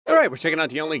All right, we're checking out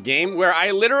the only game where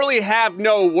I literally have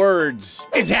no words.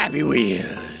 It's Happy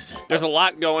Wheels. There's a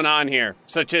lot going on here,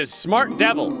 such as Smart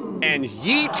Devil and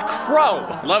Yeet Crow.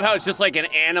 Love how it's just like an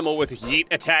animal with yeet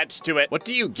attached to it. What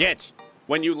do you get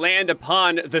when you land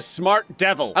upon the Smart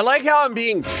Devil? I like how I'm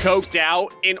being choked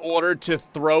out in order to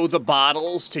throw the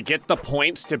bottles to get the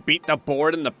points to beat the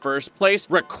board in the first place.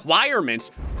 Requirements?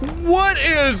 What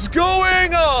is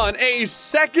going on? A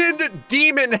second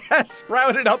demon has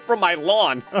sprouted up from my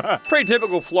lawn. Pretty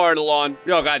typical Florida lawn.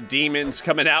 We all got demons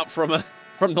coming out from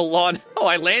the lawn. Oh,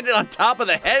 I landed on top of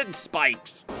the head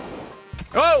spikes.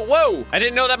 Oh, whoa! I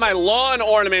didn't know that my lawn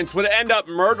ornaments would end up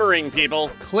murdering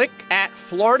people. Click at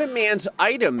Florida Man's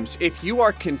items if you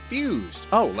are confused.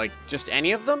 Oh, like just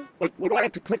any of them? What do I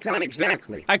have to click on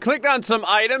exactly? I clicked on some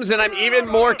items and I'm even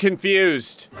more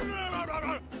confused.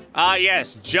 Ah,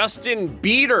 yes, Justin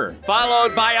Beater,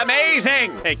 followed by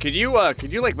Amazing. Hey, could you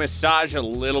like massage a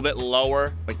little bit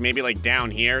lower? Like maybe like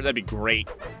down here? That'd be great.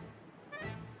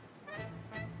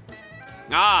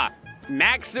 Ah.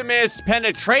 Maximus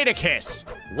Penetraticus.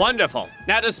 Wonderful.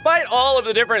 Now, despite all of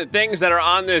the different things that are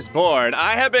on this board,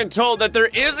 I have been told that there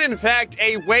is, in fact,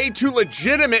 a way to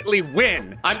legitimately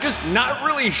win. I'm just not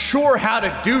really sure how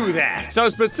to do that. So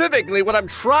specifically, what I'm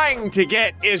trying to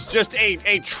get is just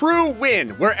a true win,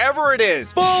 wherever it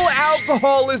is. Full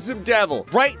alcoholism devil,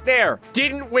 right there.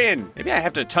 Didn't win. Maybe I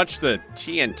have to touch the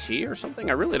TNT or something?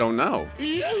 I really don't know.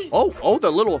 Oh, the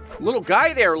little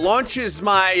guy there launches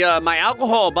my, my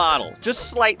alcohol bottle.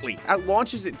 Just slightly.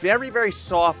 Launches it very, very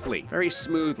softly, very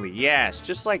smoothly. Yes,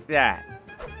 just like that.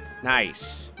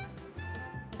 Nice.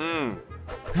 Oh,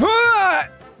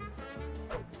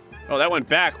 that went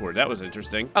backward. That was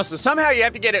interesting. Oh, so somehow you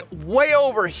have to get it way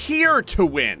over here to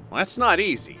win. Well, that's not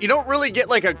easy. You don't really get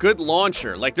like a good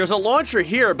launcher. Like there's a launcher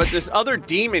here, but this other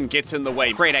demon gets in the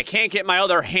way. Great, I can't get my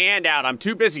other hand out. I'm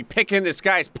too busy picking this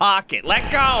guy's pocket.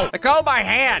 Let go. Let go of my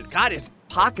hand. God, his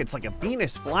pocket's like a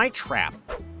Venus flytrap.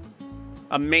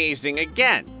 Amazing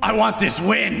again. I want this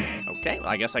win. Okay, well,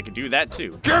 I guess I could do that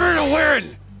too. Give me the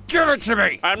win. Give it to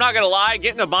me. I'm not gonna lie,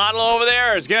 getting a bottle over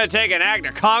there is gonna take an act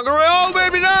of conquering. Oh,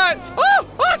 maybe not. Oh,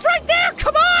 it's right there.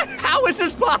 Come on. How is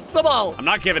this possible? I'm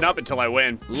not giving up until I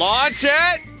win. Launch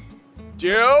it.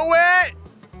 Do it.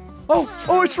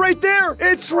 Oh, it's right there.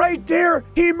 It's right there.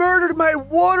 He murdered my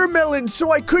watermelon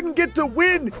so I couldn't get the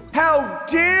win. How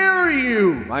dare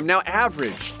you? I'm now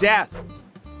average. Death.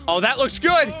 Oh, that looks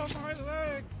good.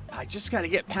 I just gotta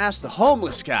get past the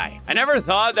homeless guy. I never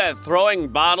thought that throwing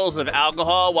bottles of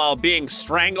alcohol while being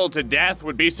strangled to death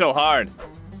would be so hard.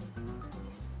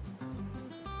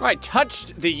 All right,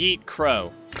 touched the Yeet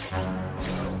Crow.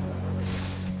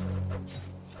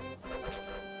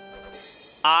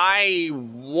 I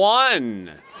won.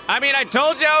 I mean, I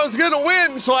told you I was gonna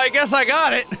win, so I guess I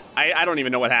got it. I don't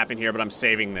even know what happened here, but I'm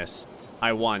saving this.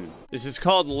 I won. This is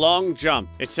called long jump.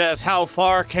 It says, how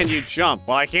far can you jump?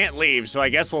 Well, I can't leave, so I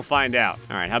guess we'll find out.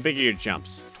 All right, how big are your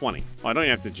jumps? 20. Oh, I don't even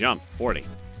have to jump. 40.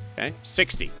 Okay,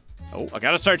 60. Oh, I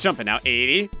gotta start jumping now.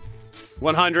 80.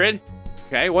 100.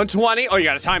 Okay, 120. Oh, you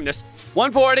gotta time this.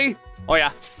 140. Oh,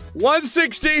 yeah.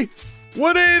 160.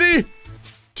 180.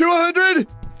 200.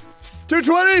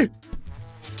 220.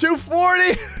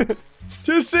 240.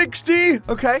 260.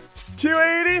 Okay.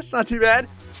 280. It's not too bad.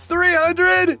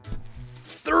 300.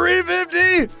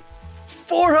 350,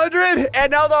 400,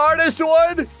 and now the hardest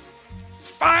one,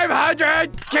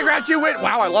 500. Congrats, you win.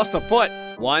 Wow, I lost a foot.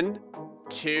 1,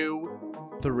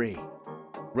 2, 3.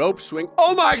 Rope swing.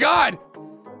 Oh my God.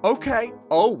 Okay.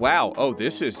 Oh, wow. Oh,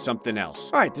 this is something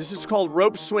else. All right, this is called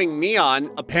rope swing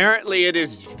neon. Apparently, it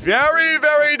is very,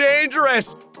 very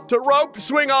dangerous to rope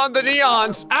swing on the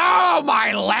neons. Oh,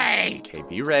 my leg. Okay,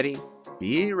 be ready.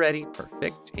 Be ready.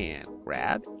 Perfect. And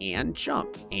grab and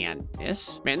jump and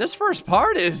miss. Man, this first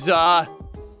part is,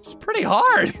 it's pretty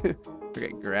hard. Okay,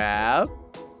 grab.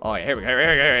 Oh, yeah, here we go.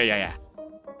 Yeah.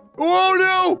 Whoa,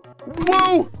 no.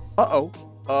 Whoa. Uh-oh.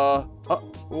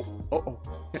 Uh-oh.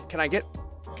 Can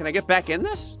I get back in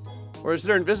this? Or is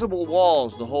there invisible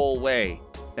walls the whole way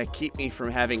that keep me from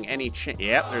having any chance?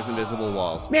 Yep, there's invisible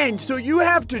walls. Man, so you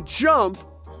have to jump,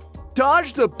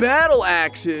 dodge the battle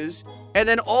axes, and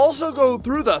then also go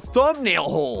through the thumbnail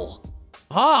hole.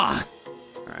 Huh.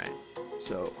 All right.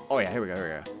 So, oh yeah, here we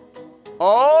go.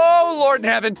 Oh, Lord in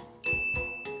heaven.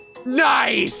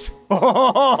 Nice.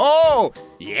 Oh,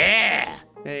 yeah.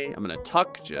 Hey, I'm gonna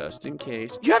tuck just in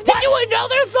case. You have to do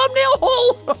another thumbnail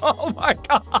hole. Oh my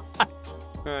God.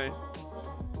 All right.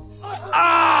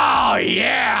 Oh,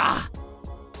 yeah.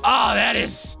 Oh, that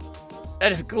is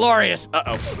glorious.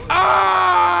 Uh-oh.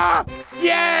 Ah,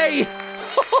 yay.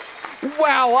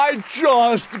 Wow, I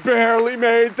just barely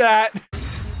made that.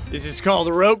 This is called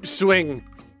rope swing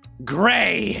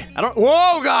gray.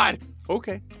 Whoa, God.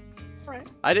 Okay. All right.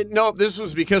 I didn't know if this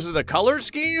was because of the color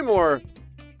scheme or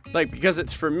like because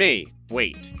it's for me.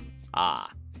 Wait.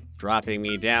 Dropping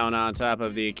me down on top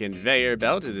of the conveyor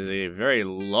belt. It is a very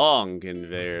long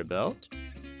conveyor belt.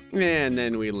 And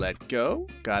then we let go.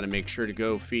 Gotta make sure to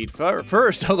go feet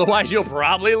first, otherwise you'll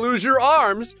probably lose your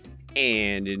arms.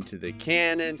 And into the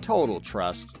cannon, total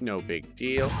trust, no big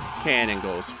deal. Cannon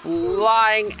goes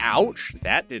flying, ouch,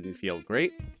 that didn't feel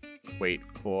great. Wait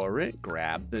for it,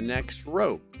 grab the next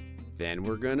rope. Then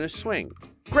we're gonna swing.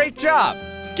 Great job,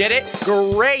 get it?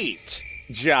 Great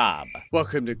job.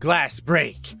 Welcome to Glass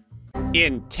Break.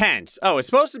 Intense. Oh, it's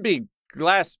supposed to be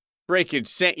glass break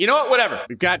insane. You know what, whatever.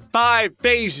 We've got 5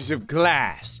 phases of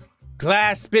glass.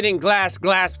 Glass, spinning glass,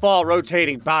 glass fall,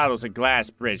 rotating bottles, and glass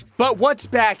bridge. But what's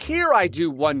back here, I do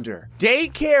wonder?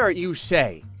 Daycare, you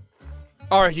say?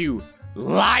 Are you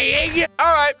lying?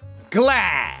 All right,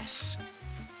 glass.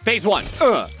 Phase 1,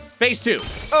 Phase 2,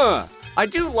 I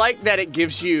do like that it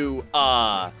gives you,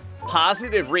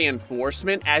 positive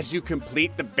reinforcement as you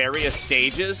complete the various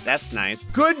stages. That's nice.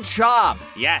 Good job,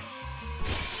 yes.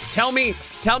 Tell me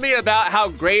about how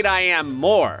great I am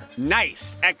more.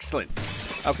 Nice, excellent.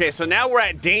 Okay, so now we're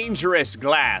at dangerous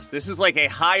glass. This is like a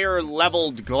higher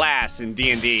leveled glass in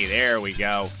D&D. There we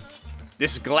go.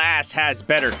 This glass has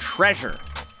better treasure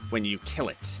when you kill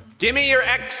it. Give me your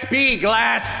XP,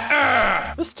 glass.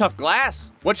 Urgh. This is tough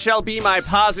glass. What shall be my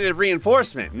positive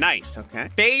reinforcement? Nice, okay.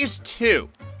 Phase 2,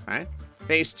 all right?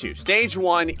 Phase 2, stage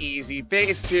 1, easy.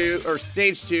 Phase 2, or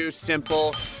stage 2,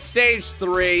 simple. Stage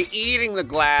 3, eating the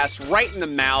glass right in the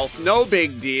mouth, no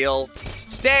big deal.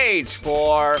 Stage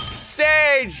 4,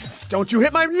 don't you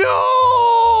hit my,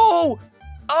 no!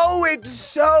 Oh, it's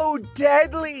so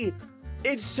deadly.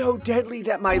 It's so deadly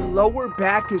that my lower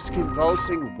back is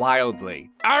convulsing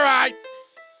wildly. All right,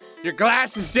 your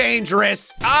glass is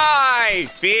dangerous. I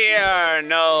fear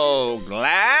no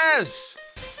glass.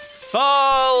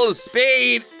 Full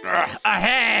speed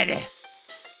ahead.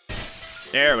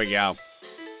 There we go.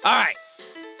 All right.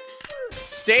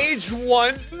 Stage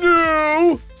 1,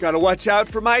 no! Gotta watch out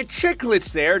for my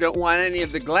chiclets there. Don't want any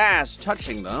of the glass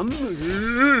touching them.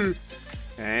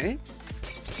 Okay.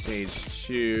 Stage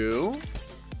 2.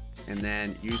 And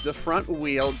then use the front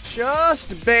wheel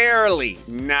just barely.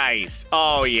 Nice.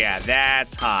 Oh yeah,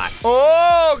 that's hot.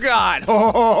 Oh God,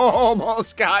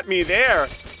 almost got me there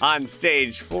on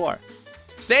stage 4.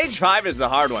 Stage 5 is the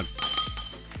hard one.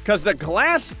 Cause the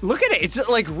glass, look at it, it's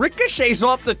like ricochets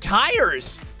off the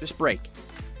tires. Just brake,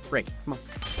 come on.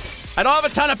 I don't have a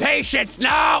ton of patience,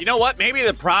 no! You know what, maybe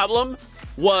the problem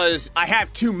was I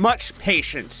have too much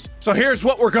patience. So here's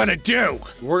what we're gonna do.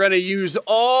 We're gonna use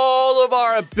all of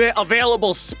our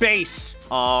available space.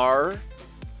 Are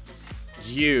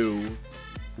you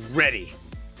ready?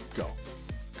 Go.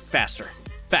 Faster,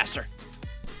 faster.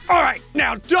 All right,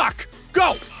 now duck,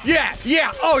 go. Yeah,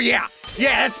 oh yeah.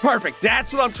 Yeah, that's perfect.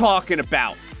 That's what I'm talking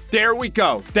about. There we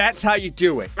go. That's how you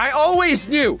do it. I always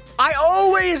knew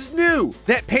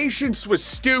that patience was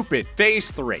stupid.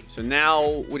 Phase 3. So now,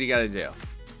 what do you gotta do?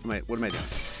 What am I doing?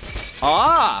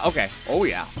 Ah, okay. Oh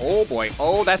yeah. Oh boy.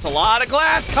 Oh, that's a lot of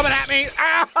glass coming at me.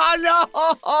 Ah, no!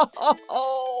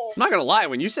 I'm not gonna lie,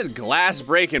 when you said glass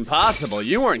break impossible,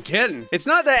 you weren't kidding. It's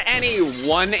not that any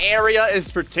one area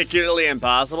is particularly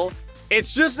impossible.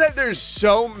 It's just that there's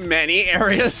so many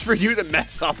areas for you to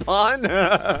mess up on.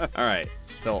 All right.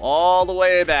 So all the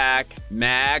way back,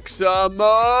 maximum. Ow!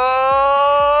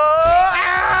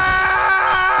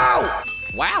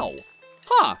 Wow.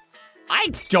 Huh. I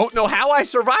don't know how I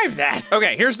survived that.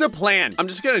 Okay, here's the plan. I'm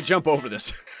just gonna jump over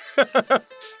this.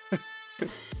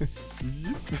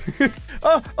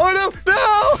 Oh no,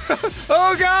 no!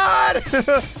 Oh God!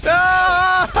 No!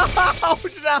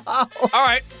 All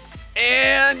right,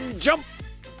 and jump.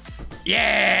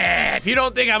 Yeah, if you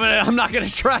don't think I'm not gonna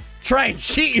try and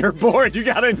cheat your board, you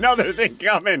got another thing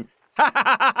coming. Ow.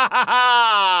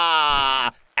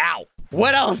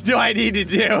 What else do I need to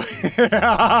do?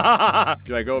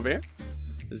 Do I go over here?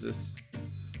 Is this?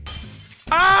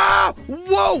 Ah!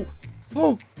 Whoa!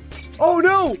 Oh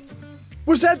no!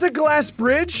 Was that the glass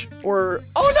bridge? Or,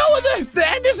 oh no, the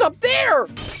end is up there!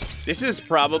 This is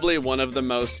probably one of the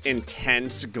most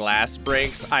intense glass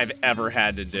breaks I've ever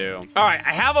had to do. All right,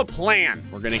 I have a plan.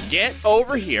 We're gonna get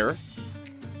over here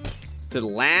to the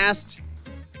last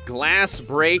glass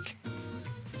break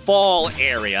fall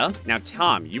area. Now,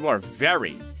 Tom, you are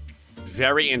very,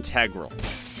 very integral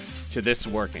to this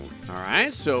working. All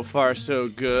right, so far so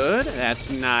good.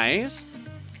 That's nice.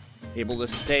 Able to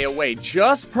stay away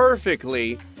just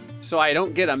perfectly so I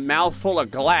don't get a mouthful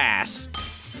of glass.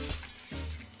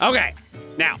 Okay,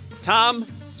 Now, Tom,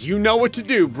 you know what to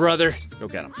do, brother. Go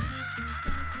get him.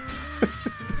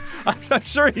 I'm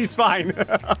sure he's fine.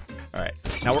 All right,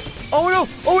 now we're, oh no,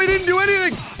 oh, we didn't do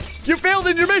anything. You failed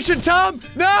in your mission, Tom.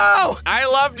 No, I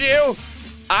loved you.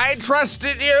 I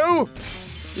trusted you.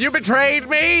 You betrayed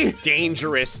me.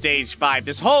 Dangerous stage 5.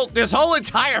 This whole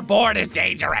entire board is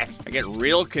dangerous. I get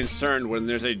real concerned when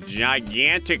there's a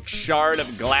gigantic shard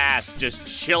of glass just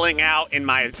chilling out in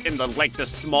the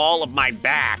small of my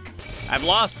back. I've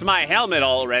lost my helmet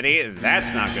already.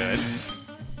 That's not good.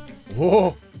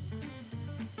 Whoa.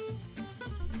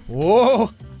 Whoa.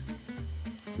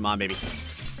 Come on, baby.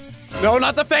 No,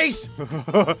 not the face.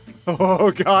 Oh,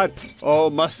 God. Oh,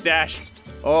 mustache.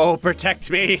 Oh,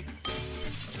 protect me.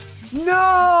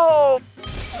 No!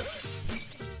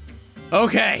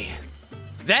 Okay.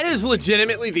 That is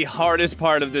legitimately the hardest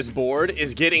part of this board,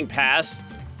 is getting past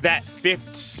that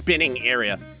 5th spinning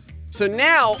area. So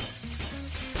now,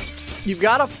 you've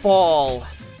got to fall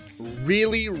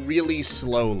really, really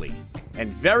slowly and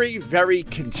very, very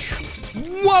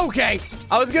okay.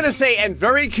 I was gonna say, and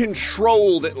very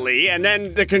controlledly, and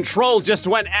then the control just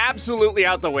went absolutely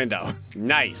out the window.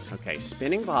 Nice. Okay,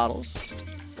 spinning bottles.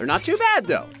 They're not too bad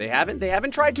though. They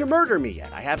haven't tried to murder me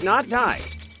yet. I have not died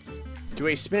to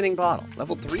a spinning bottle.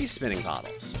 Level 3 spinning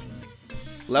bottles.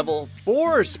 Level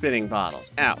 4 spinning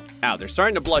bottles. Ow, ow, they're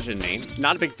starting to bludgeon me.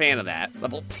 Not a big fan of that.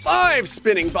 Level 5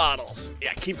 spinning bottles.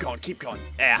 Yeah, keep going, keep going.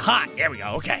 Hot, there we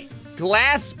go, okay.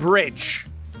 Glass bridge,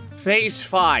 phase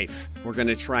 5. We're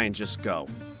gonna try and just go,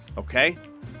 okay?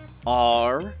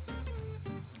 Are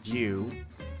you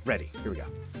ready? Here we go.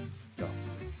 Go.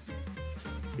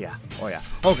 Yeah, oh yeah.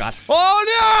 Oh God.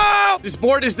 Oh no! This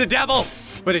board is the devil,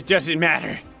 but it doesn't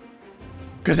matter,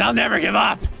 because I'll never give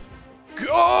up.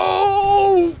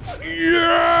 Go!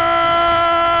 Yeah!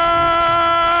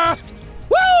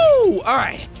 Woo! All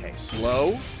right. Okay,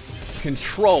 slow,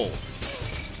 control,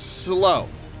 slow,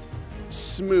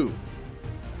 smooth,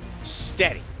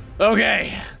 steady.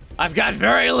 Okay, I've got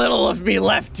very little of me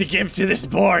left to give to this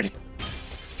board.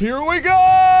 Here we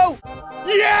go!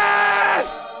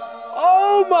 Yes!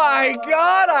 Oh my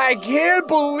God, I can't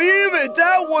believe it.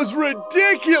 That was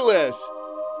ridiculous.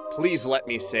 Please let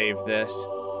me save this.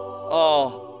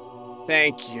 Oh,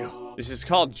 thank you. This is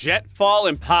called Jet Fall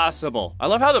Impossible. I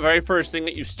love how the very first thing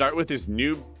that you start with is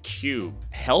Noob Cube.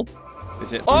 Help?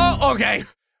 Is it? Oh, okay.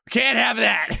 Can't have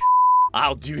that.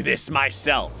 I'll do this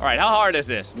myself. All right, how hard is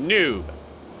this? Noob.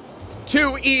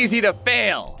 Too easy to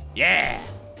fail. Yeah.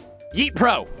 Yeet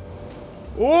Pro.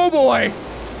 Oh boy.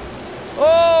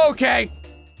 Okay.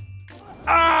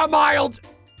 Ah, mild.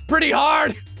 Pretty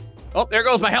hard. Oh, there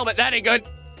goes my helmet. That ain't good.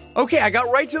 Okay, I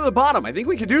got right to the bottom. I think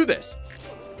we can do this.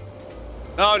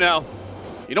 Oh no.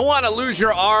 You don't want to lose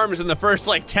your arms in the first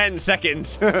like 10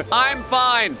 seconds. I'm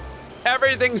fine.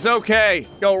 Everything's okay.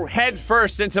 Go head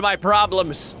first into my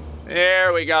problems.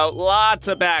 There we go. Lots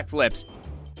of backflips.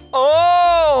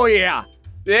 Oh yeah.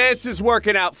 This is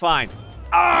working out fine.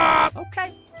 Ah,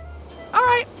 okay. All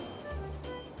right.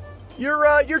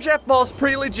 Your jet ball's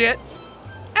pretty legit.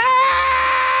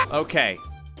 Ah! Okay.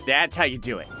 That's how you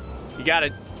do it. You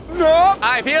gotta. No!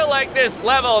 I feel like this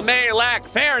level may lack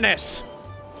fairness.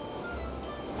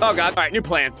 Oh God, all right, new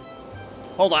plan.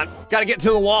 Hold on, gotta get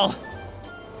to the wall.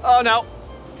 Oh no,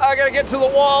 I gotta get to the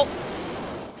wall.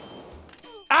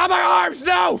 Ah, my arms,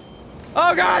 no!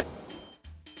 Oh God!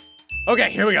 Okay,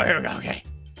 here we go, okay.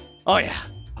 Oh yeah,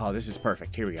 oh, this is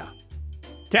perfect, here we go.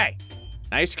 Okay,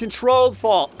 nice controlled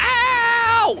fall.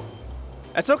 Ow!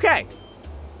 That's okay,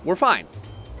 we're fine.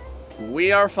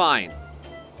 We are fine.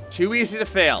 Too easy to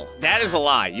fail. That is a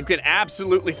lie. You can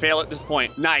absolutely fail at this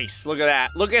point. Nice, look at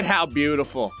that. Look at how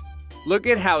beautiful. Look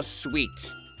at how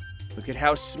sweet. Look at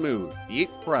how smooth. Yeet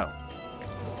Pro.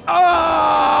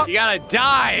 Oh! You gotta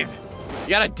dive. You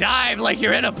gotta dive like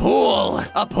you're in a pool.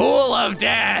 A pool of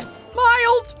death.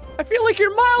 Mild. I feel like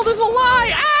you're mild as a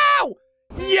lie. Ow!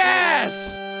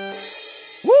 Yes!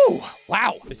 Woo!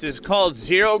 Wow. This is called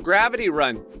Zero Gravity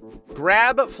Run.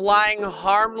 Grab flying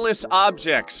harmless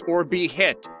objects or be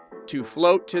hit to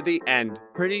float to the end.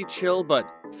 Pretty chill but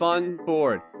fun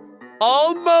board.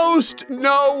 Almost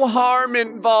no harm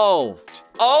involved.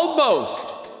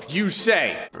 Almost, you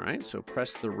say. All right, so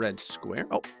press the red square.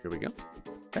 Oh, here we go.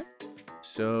 Okay.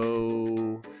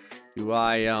 So, do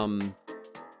I,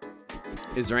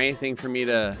 is there anything for me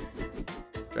to,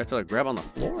 do I have to like grab on the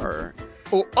floor?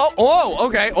 Or? Oh,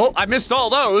 okay. Oh, I missed all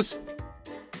those.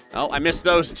 Oh, I missed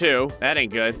those too. That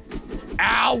ain't good.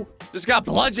 Ow! Just got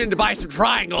bludgeoned by some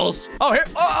triangles. Oh, here.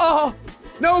 Oh,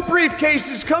 no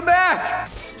briefcases. Come back.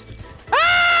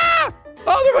 Ah!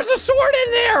 Oh, there was a sword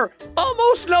in there.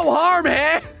 Almost no harm,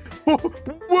 eh?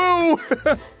 Woo.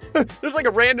 There's like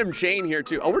a random chain here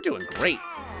too. Oh, we're doing great.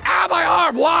 Ah, my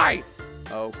arm, why?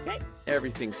 Okay,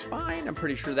 everything's fine. I'm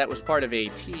pretty sure that was part of a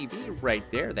TV right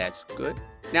there. That's good.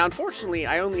 Now, unfortunately,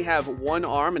 I only have one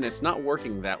arm and it's not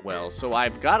working that well. So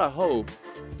I've got to hope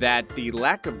that the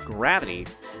lack of gravity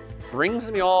brings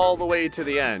me all the way to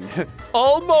the end.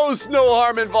 Almost no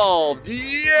harm involved. Yay!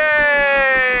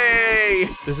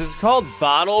 This is called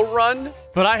Bottle Run,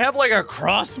 but I have like a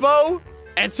crossbow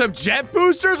and some jet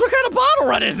boosters. What kind of bottle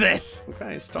run is this?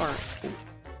 Okay, start.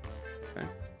 Okay.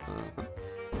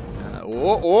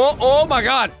 Oh my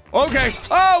God. Okay.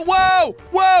 Oh, whoa,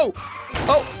 whoa.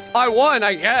 Oh, I won,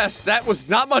 I guess. That was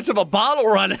not much of a bottle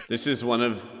run. This is one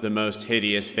of the most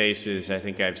hideous faces I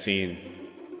think I've seen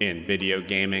in video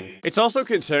gaming. It's also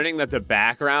concerning that the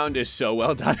background is so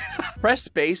well done. Press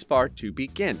spacebar to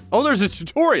begin. Oh, there's a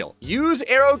tutorial. Use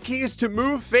arrow keys to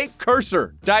move fake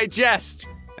cursor. Digest.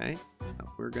 Okay,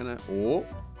 we're gonna, oh.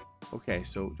 Okay,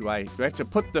 so do I have to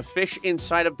put the fish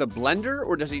inside of the blender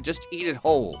or does he just eat it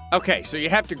whole? Okay, so you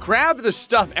have to grab the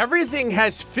stuff. Everything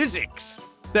has physics.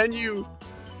 Then you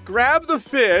grab the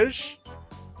fish,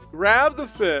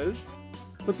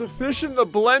 put the fish in the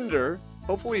blender.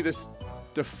 Hopefully this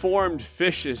deformed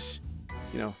fish is,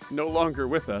 you know, no longer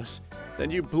with us.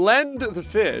 Then you blend the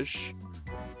fish.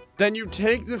 Then you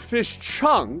take the fish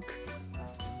chunk.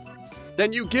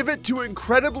 Then you give it to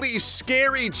incredibly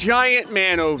scary giant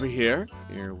man over here.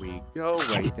 Here we go,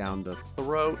 right down the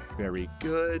throat. Very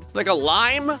good. Like a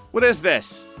lime? What is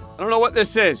this? I don't know what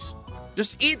this is.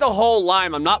 Just eat the whole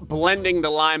lime. I'm not blending the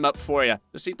lime up for you.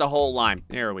 Just eat the whole lime.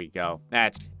 There we go.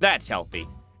 That's healthy.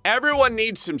 Everyone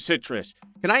needs some citrus.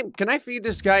 Can I feed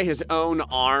this guy his own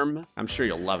arm? I'm sure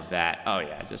you'll love that. Oh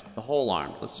yeah, just the whole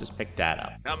arm. Let's just pick that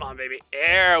up. Come on, baby.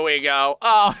 There we go.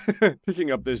 Oh, picking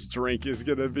up this drink is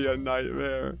gonna be a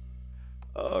nightmare.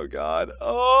 Oh God.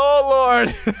 Oh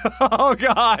Lord. Oh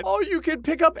God. Oh, you can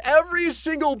pick up every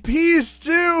single piece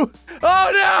too.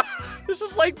 Oh no. This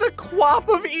is like the quap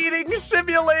of eating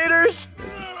simulators.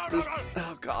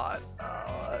 Oh God.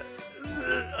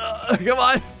 Come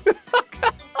on.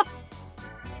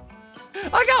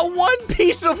 I got one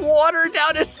piece of water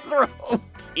down his throat.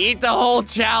 Eat the whole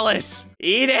chalice.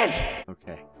 Eat it.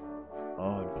 Okay.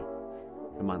 Oh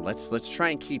no. Come on, let's try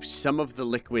and keep some of the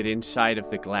liquid inside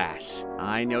of the glass.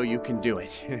 I know you can do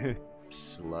it.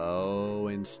 Slow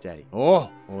and steady.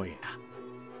 Oh yeah.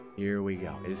 Here we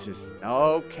go. This is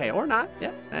okay, or not.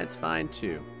 Yep, that's fine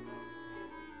too.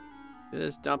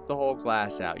 Just dump the whole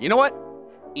glass out. You know what?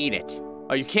 Eat it.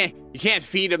 Oh, you can't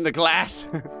feed him the glass.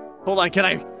 Hold on,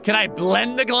 can I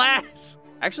blend the glass?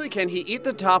 Actually, can he eat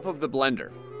the top of the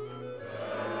blender?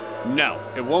 No,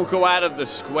 it won't go out of the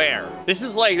square. This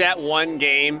is like that one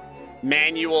game,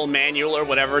 Manual, or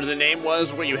whatever the name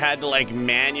was, where you had to like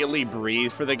manually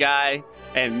breathe for the guy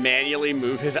and manually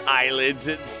move his eyelids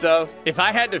and stuff. If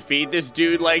I had to feed this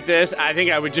dude like this, I think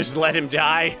I would just let him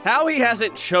die. How he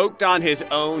hasn't choked on his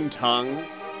own tongue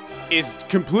is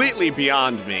completely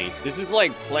beyond me. This is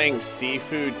like playing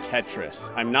seafood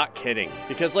Tetris. I'm not kidding.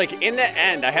 Because like in the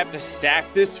end, I have to stack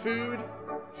this food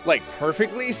like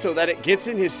perfectly so that it gets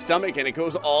in his stomach and it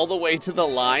goes all the way to the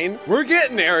line. We're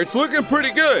getting there, it's looking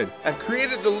pretty good. I've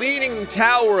created the leaning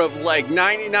tower of like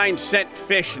 99-cent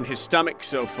fish in his stomach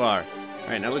so far. All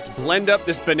right, now let's blend up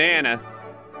this banana,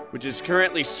 which is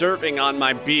currently serving on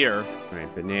my beer. All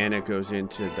right, banana goes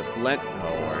into the blend,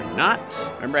 or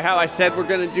not. Remember how I said we're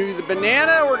gonna do the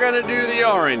banana? We're gonna do the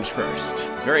orange first.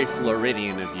 Very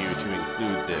Floridian of you to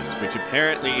include this, which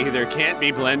apparently either can't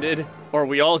be blended, or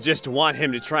we all just want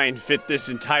him to try and fit this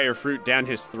entire fruit down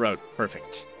his throat.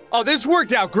 Perfect. Oh, this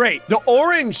worked out great. The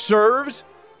orange serves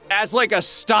as like a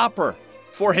stopper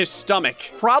for his stomach.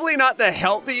 Probably not the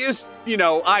healthiest, you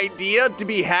know, idea to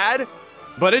be had,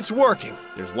 but it's working.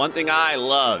 There's one thing I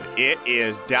love. It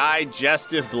is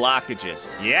digestive blockages.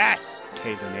 Yes!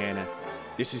 Okay, banana.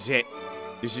 This is it.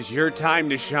 This is your time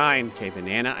to shine. Okay,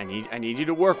 banana, I need you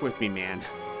to work with me, man.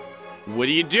 What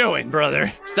are you doing,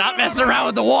 brother? Stop messing around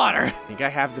with the water. I think I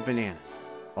have the banana.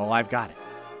 Oh, I've got it.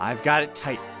 I've got it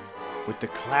tight. With the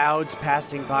clouds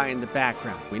passing by in the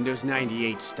background, Windows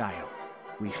 98 style.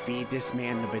 We feed this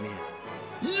man the banana.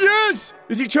 Yes!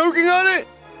 Is he choking on it?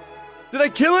 Did I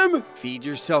kill him? Feed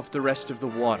yourself the rest of the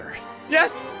water.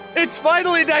 Yes! It's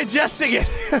finally digesting it!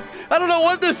 I don't know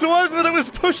what this was, but it was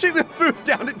pushing the food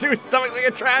down into his stomach like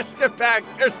a trash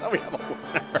compactor, so we have a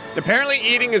winner. Apparently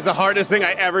eating is the hardest thing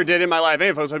I ever did in my life.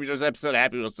 Hey folks, hope you enjoyed this episode.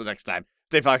 Happy we'll see you next time.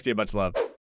 Stay foxy and much love.